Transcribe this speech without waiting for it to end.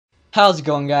How's it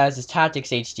going, guys? It's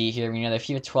TacTixHD here with another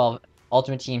FIFA 12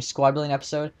 Ultimate Team squad building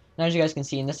episode. And as you guys can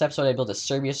see, in this episode I built a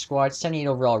Serbia squad, 78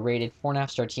 overall rated,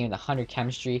 4.5-star team with 100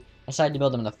 chemistry. I decided to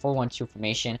build them in the 4-1-2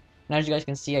 formation. And as you guys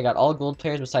can see, I got all gold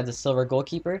players besides the silver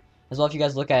goalkeeper. As well, if you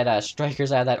guys look at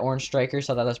strikers, I have that orange striker,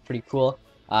 so I thought that's pretty cool,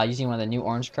 using one of the new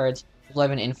orange cards. I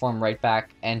have an inform right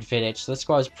back and Zigic. So this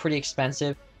squad is pretty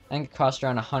expensive. I think it cost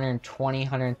around 120,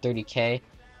 130k,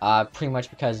 pretty much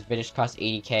because Zigic costs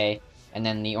 80k. And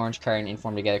then the orange card and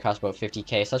inform together cost about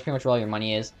 50k, so that's pretty much where all your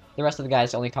money is. The rest of the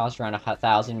guys only cost around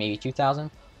 1,000, maybe 2,000.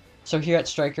 So here at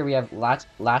striker we have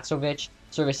Zigic.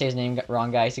 Sorry if I say his name wrong,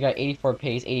 guys. He got 84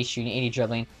 pace, 80 shooting, 80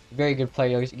 dribbling. Very good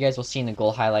player. You guys will see in the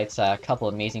goal highlights a couple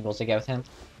of amazing goals to get with him.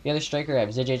 The other striker, I have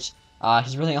Zigic.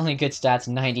 His really only good stats,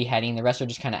 90 heading. The rest are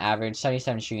just kind of average.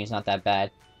 77 shooting is not that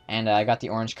bad. And I got the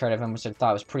orange card of him, which I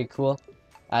thought was pretty cool.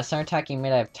 Center attacking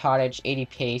mid, I have TacTix, 80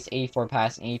 pace, 84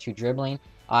 pass, and 82 dribbling.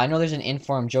 I know there's an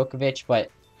inform Djokovic, but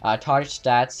TacTix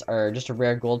stats are just a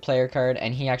rare gold player card,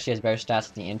 and he actually has better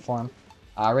stats than the inform.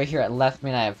 Right here at left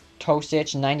mid, I have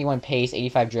Tosic, 91 pace,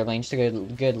 85 dribbling, just a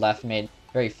good left mid,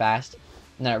 very fast.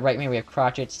 And then at right mid, we have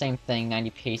Krocic, same thing, 90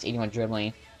 pace, 81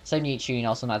 dribbling, 78 shooting,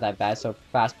 also not that bad, so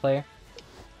fast player.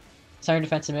 Center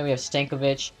defensive mid, we have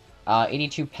Stankovic,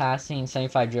 82 passing,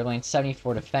 75 dribbling,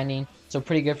 74 defending, so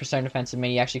pretty good for center defensive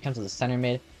mid. He actually comes as a center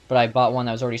mid. But I bought one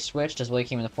that was already switched, as well he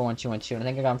came in the 4-1-2-1-2, and I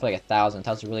think I got him for like 1,000,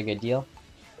 so that's a really good deal.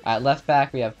 At left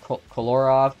back, we have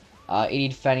Kolarov, 80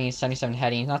 defending, 77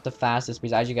 heading, not the fastest,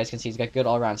 but as you guys can see, he's got good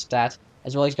all-around stats,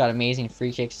 as well he's got amazing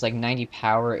free kicks, it's like 90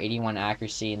 power, 81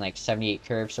 accuracy, and like 78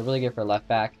 curve, so really good for left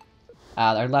back.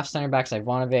 Our left center back is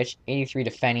Ivanovic, 83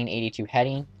 defending, 82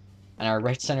 heading, and our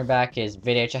right center back is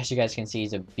Zigic, as you guys can see,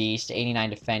 he's a beast,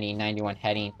 89 defending, 91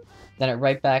 heading. Then at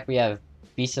right back, we have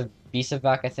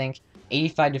Bisevac, I think,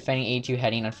 85 defending, 82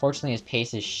 heading. Unfortunately, his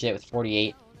pace is shit with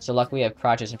 48. So luckily, we have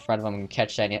Krocic in front of him and can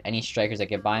catch any strikers that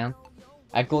get by him.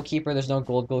 At goalkeeper, there's no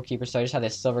gold goalkeeper, so I just have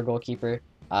this silver goalkeeper,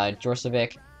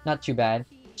 Djorcevic. Not too bad.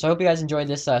 So I hope you guys enjoyed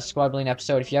this squad building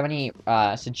episode. If you have any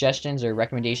suggestions or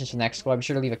recommendations for the next squad, be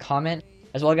sure to leave a comment.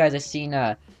 As well, guys, I've seen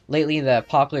lately the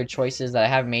popular choices that I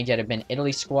haven't made yet have been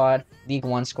Italy squad, League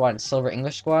 1 squad, and Silver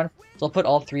English squad. So I'll put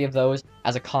all three of those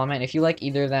as a comment. If you like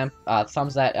either of them,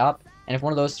 thumbs that up. And if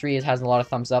one of those three has a lot of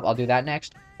thumbs up, I'll do that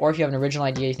next. Or if you have an original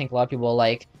idea you think a lot of people will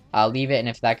like, leave it. And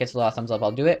if that gets a lot of thumbs up,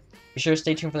 I'll do it. Be sure to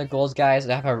stay tuned for the goals, guys.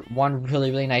 I have one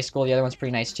really nice goal. The other one's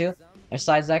pretty nice, too. And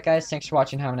besides that, guys, thanks for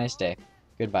watching. Have a nice day.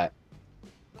 Goodbye.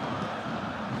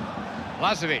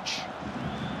 Lazovic.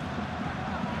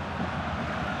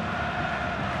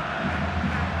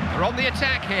 They're on the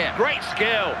attack here. Great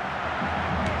skill.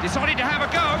 Decided to have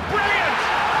a go.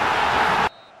 Brilliant!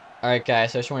 Alright,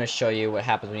 guys, so I just want to show you what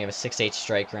happens when you have a 6'8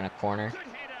 striker in a corner.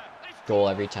 Goal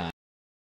every time.